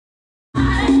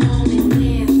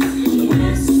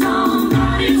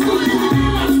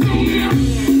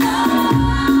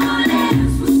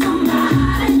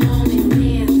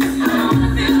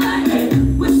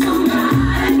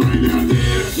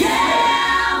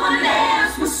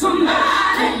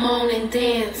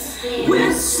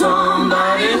with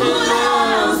somebody who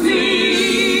loves me.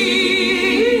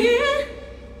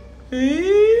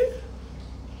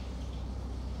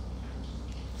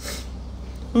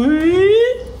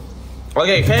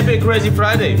 Okay, happy crazy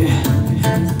Friday.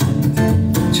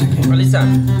 Алиса,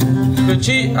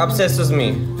 включи Obsessed with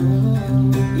Me.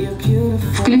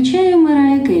 Включаю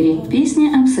Mariah Carey,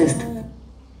 песня Obsessed.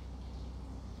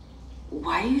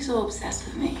 Why are you so obsessed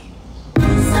with me?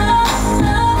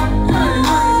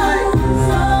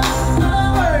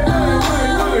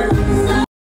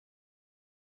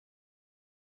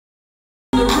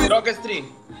 Rockets 3.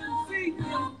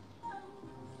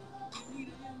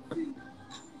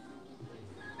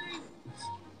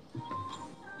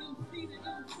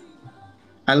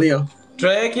 Hi, Leo.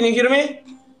 Trey, can you hear me?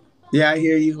 Yeah, I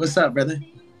hear you. What's up, brother?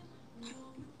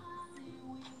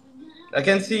 I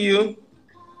can see you.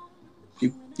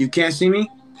 You can't see me?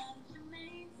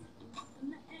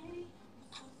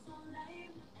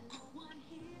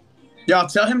 Y'all,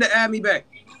 tell him to add me back.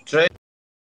 Trey.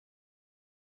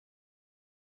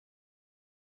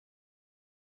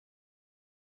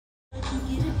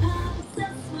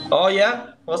 Oh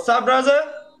yeah? What's up, brother?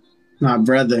 My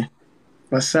brother.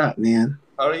 What's up, man?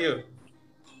 How are you?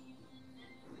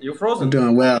 You frozen? I'm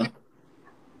doing well.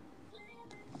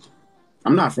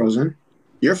 I'm not frozen.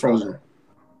 You're frozen.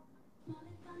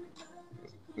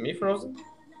 Me frozen?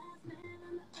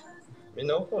 Me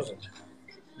no frozen.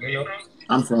 Me no.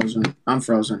 I'm frozen. I'm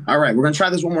frozen. All right, we're going to try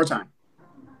this one more time.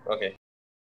 Okay.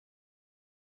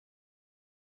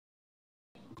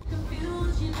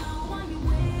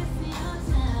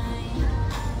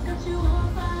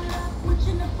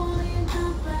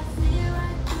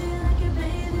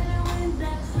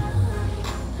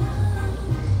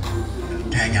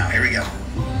 Hang out. Here we go.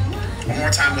 One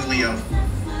more time with Leo.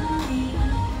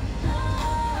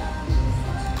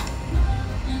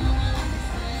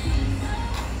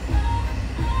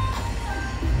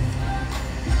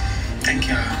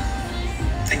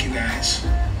 Thank you guys.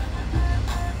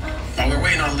 While we're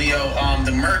waiting on Leo,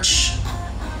 the merch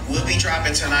will be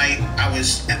dropping tonight.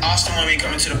 Austin wanted me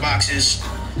coming to the boxes,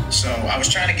 so I was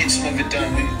trying to get some of it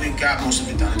done. We got most of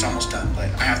it done. It's almost done, but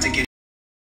I have to get.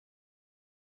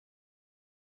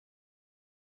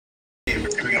 Here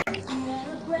we go.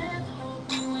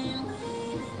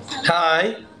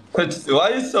 Hi.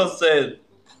 Why are you so sad?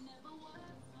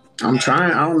 I'm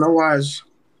trying. I don't know why.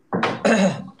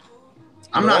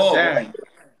 I'm not sad.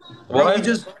 Bro,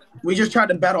 we just tried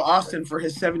to battle Austin for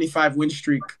his 75 win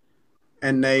streak,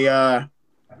 and they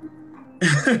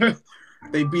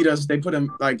they beat us. They put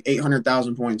him like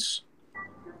 800,000 points.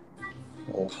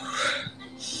 Oh.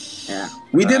 Yeah,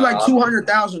 we did like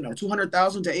 200,000 though,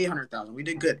 200,000 to 800,000. We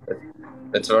did good.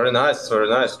 It's very nice. It's very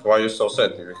nice. Why are you so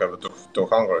sad? You have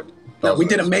 200. No, we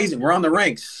did amazing. We're on the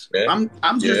ranks. Yeah.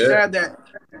 I'm just sad that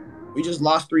we just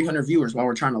lost 300 viewers while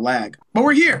we're trying to lag, but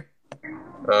we're here.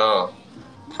 Oh,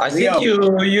 I think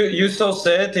you so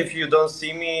sad if you don't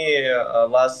see me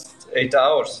last 8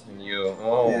 hours.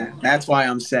 Yeah, that's why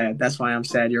I'm sad. That's why I'm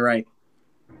sad. You're right.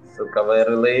 Suka, where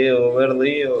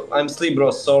Leo? I'm asleep, bro.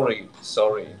 Sorry,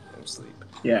 I'm asleep.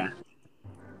 Yeah,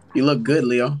 you look good,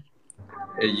 Leo.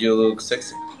 You look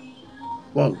sexy.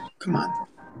 Whoa, come on.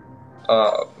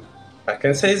 I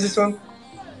can say this one.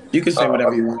 You can say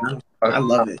whatever you want. I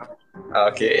love it.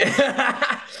 Okay,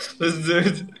 let's do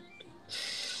it.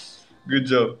 Good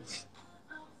job.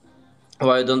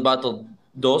 Why you don't battle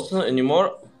Dawson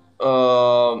anymore?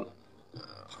 Yo,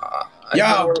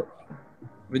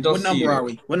 we don't what number are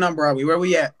we? What number are we? Where are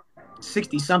we at?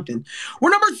 60 something.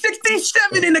 We're number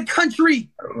 67 in the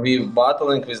country. We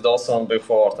battling with Dawson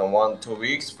before in 1-2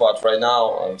 weeks, but right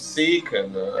now I'm sick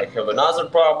and I have another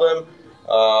problem,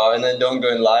 and I don't go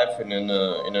in live in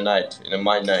a night, in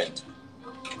my night.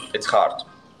 It's hard.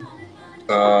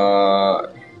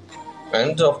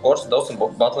 And of course, Dawson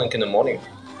battling in the morning.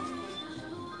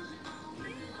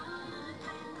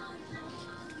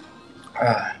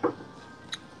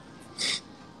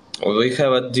 We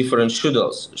have a different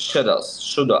shadows.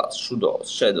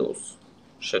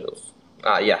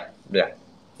 Yeah,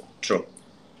 true.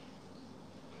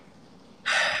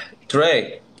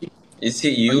 Trey, you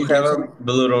see, you have a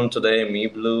blue room today, me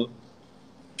blue.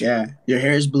 Yeah, your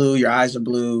hair is blue, your eyes are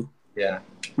blue. Yeah.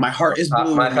 My heart is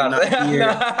blue. My heart. Not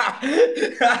here.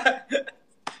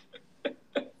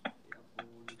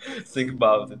 Think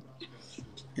about it.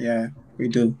 Yeah, we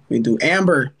do.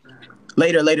 Amber,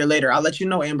 later. I'll let you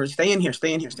know, Amber. Stay in here.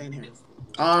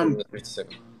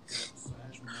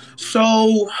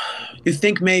 So you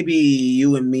think maybe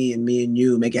you and me and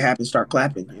you make it happen, start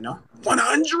clapping,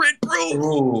 100, bro.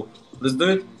 Ooh, let's do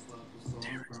it.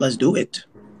 Let's do it.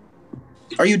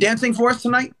 Are you dancing for us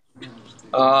tonight?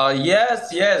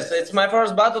 Yes. It's my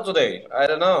first battle today. I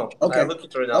don't know. I Okay. look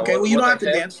it right now. Okay. Well, you What don't I have to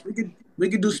have? dance. We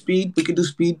could do speed. We could do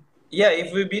speed. Yeah,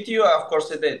 if we beat you, of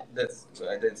course I did.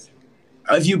 I did.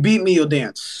 If you beat me, you'll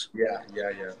dance. Yeah.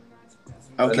 Right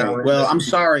now Okay. we're Well, just. I'm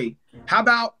sorry. How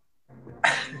about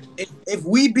if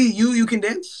we beat you, you can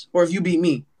dance, or if you beat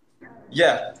me?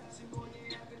 Yeah.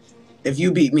 If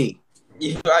you beat me.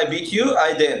 If I beat you,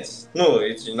 I dance. No,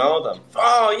 it's them.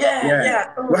 Oh Yeah.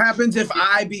 yeah. What happens if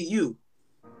I beat you?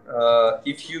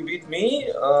 If you beat me,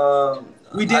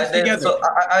 We I dance dance. together. So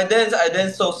I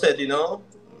dance so sad.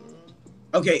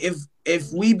 Okay.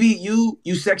 If we beat you,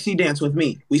 you sexy dance with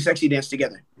me. We sexy dance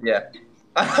together. Yeah.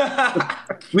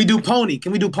 We do pony.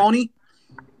 Can we do pony?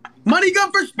 Money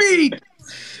gun for speed.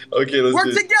 Okay, let's Work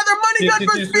do it. together. Money gun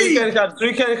for Three speed. can hard.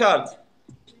 Three can hard.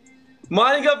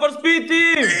 Monica for speed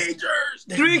team. Majors.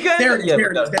 Three can. There it is. Yeah,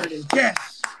 There it is. There it is.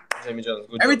 Yes. Jamie Jones.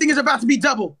 Good Everything job. is about to be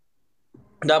double.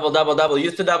 Double.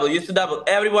 Used to double.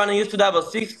 Everyone used to double.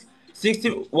 60.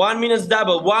 1 minute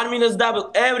double. 1 minute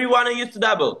double. Everyone used to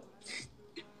double.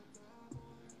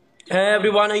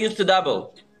 Everyone used to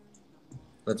double.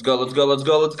 Let's go.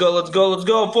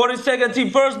 40-second team.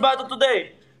 First battle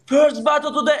today.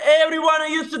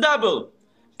 Everyone used to double.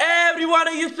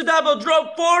 Everyone used to double.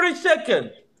 Drop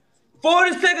 40-second.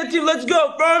 40-second team. Let's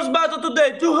go. First battle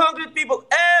today. 200 people.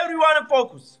 Everyone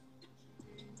focus.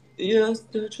 Yes,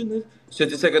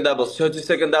 30-second double.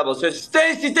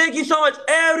 Stacy, thank you so much.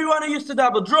 Everyone used to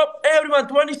double. Drop everyone.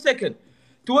 20-second.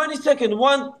 20-second.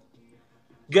 One.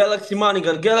 Galaxy Money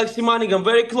Gun.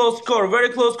 Very close score.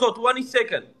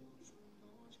 20-second.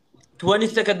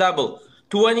 20-second double.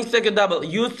 20-second double.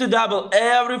 Used to double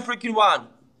every freaking one.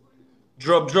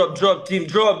 Drop, team.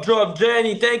 Drop.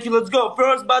 Jenny, thank you. Let's go.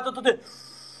 First battle today.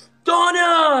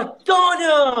 Tonya!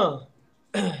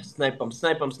 Snipe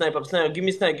him. Give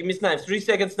me snipe.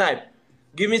 3-second snipe.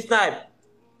 Give me snipe.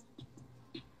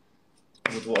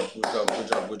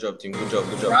 Good job, team. Good job.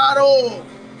 Bravo.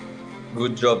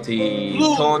 Good job, team.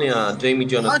 Blue. Tonya, Jamie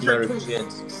Jonas, Mary, 100%.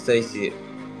 Jens, Stacy.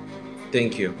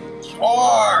 Thank you.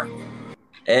 Or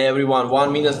Everyone,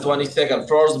 1 minute 20 seconds.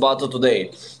 First battle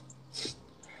today.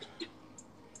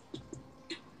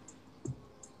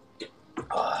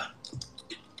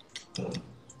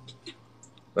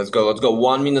 Let's go.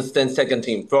 1 minute 10 second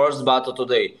team. First battle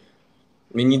today.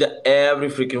 We need every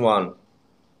freaking one.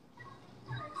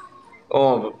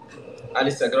 Oh,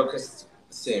 Alice Agrok is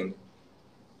same.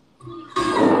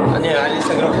 Yeah, Alice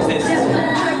Agrok is.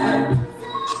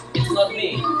 It's not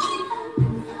me.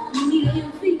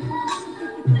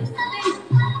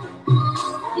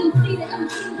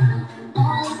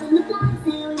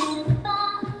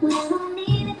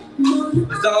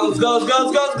 Let's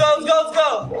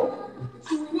go.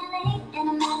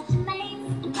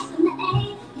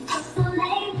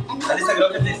 Alice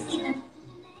Agrok is this.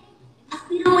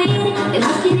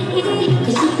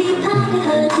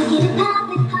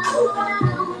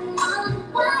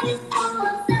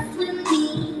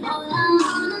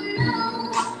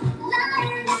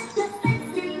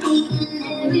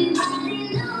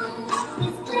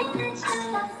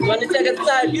 Second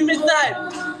snipe, give me snipe,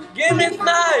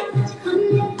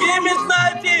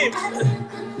 team.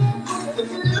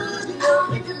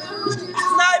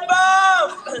 Snipe bomb.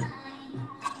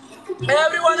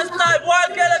 Everyone snipe.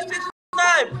 One Galaxy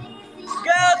snipe.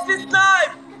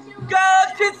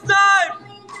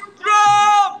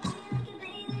 Drop.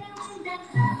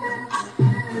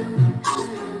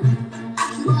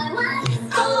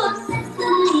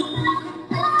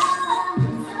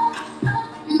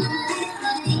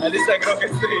 Alice Agrok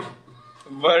is 3.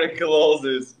 Very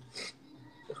close.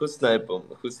 Who snipe him?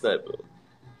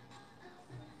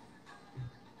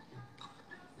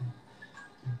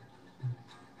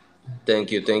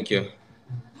 Thank you.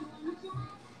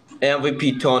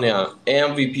 MVP Tonya.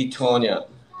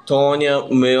 Tonya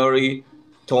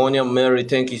Mary,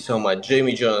 thank you so much.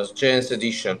 Jamie Jones, Jens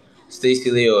Edition, Stacy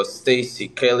Leo, Stacy,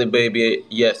 Kelly Baby,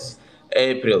 yes.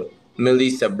 April,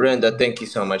 Melissa, Brenda, thank you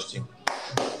so much, team.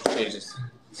 Jesus.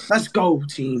 let's go,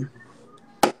 team.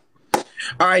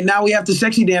 All right, now we have to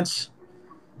sexy dance.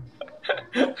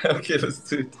 Okay, let's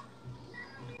do it.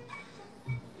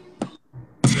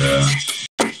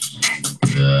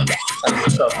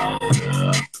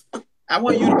 I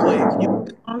want you to play. Can you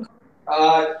play the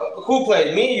song? Who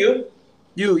played? Me, you?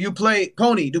 You play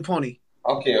Pony. Do Pony.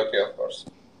 Okay, of course.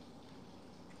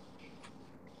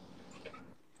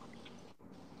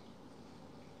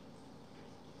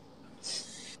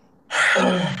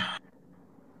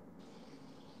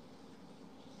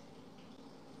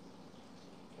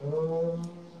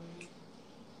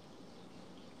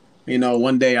 You know,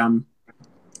 one day I'm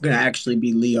gonna actually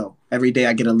be Leo. Every day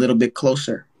I get a little bit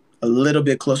closer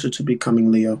to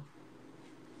becoming Leo.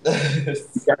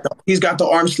 He's got the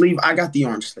arm sleeve. I got the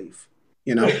arm sleeve.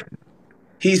 You know,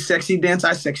 he's sexy dance.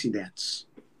 I sexy dance.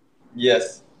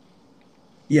 Yes,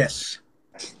 Yes,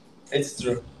 it's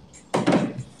true.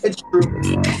 it's true.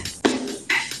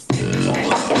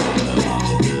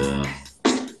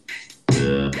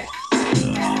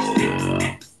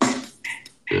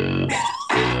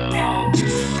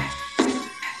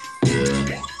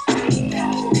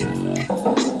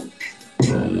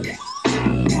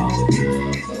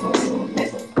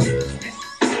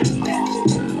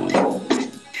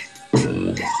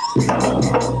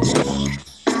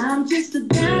 I'm just a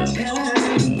dancer.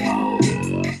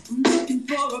 I'm looking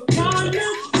for a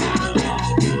partner.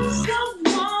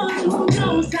 Someone who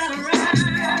knows how to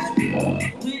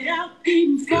ride without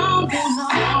even falling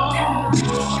off.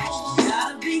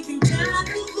 Gotta be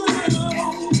compatible.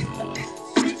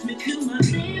 Takes me to my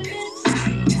limits.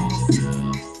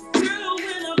 Girl,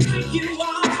 when I break you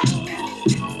off,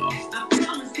 I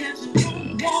promise that you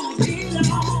won't wanna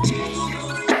get off.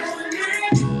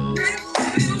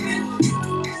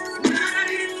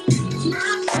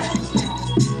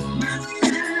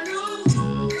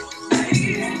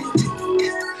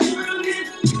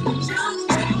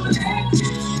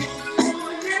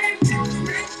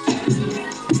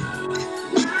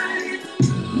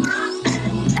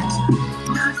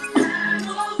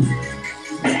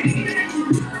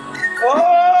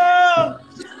 Oh!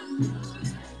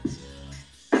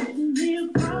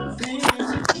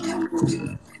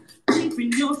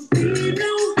 Keeping your speed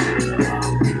low.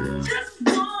 Just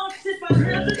once if I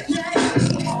hesitate,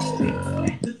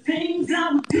 the things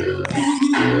I would do to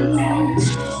you.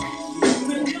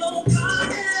 Moving your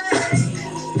body,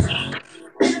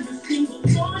 every single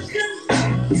portion.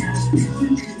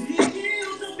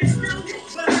 Heels up and down your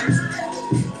spine.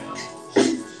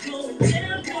 So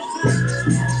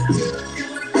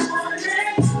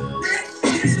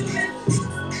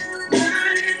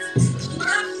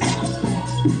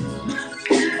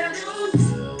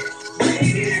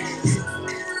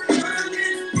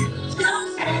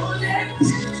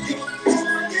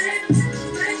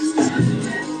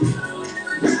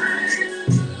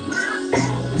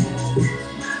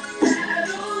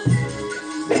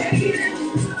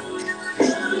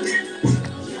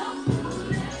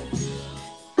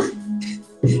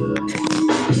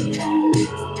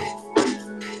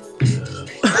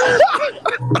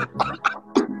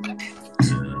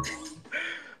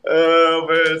Oh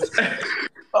man.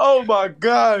 Oh my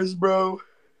gosh, bro.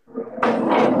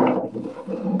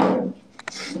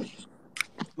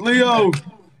 Leo.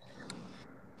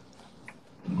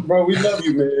 Bro, we love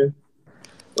you, man.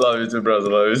 Love you too, brother.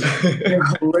 Love you too. You're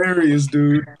hilarious,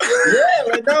 dude. Yeah,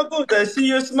 right now, look, I see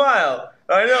your smile.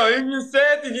 I know, if you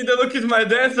said you need to look at my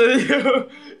dance,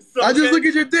 I just look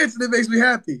at your dance and it makes me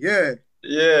happy. Yeah.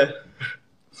 Yeah.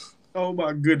 Oh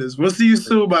my goodness. We'll see you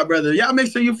soon, my brother. Y'all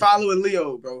make sure you following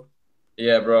Leo, bro.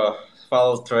 Yeah, bro.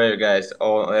 Follow Trey, guys.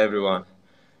 All everyone.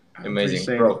 Amazing,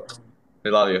 Appreciate bro. it.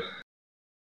 We love you.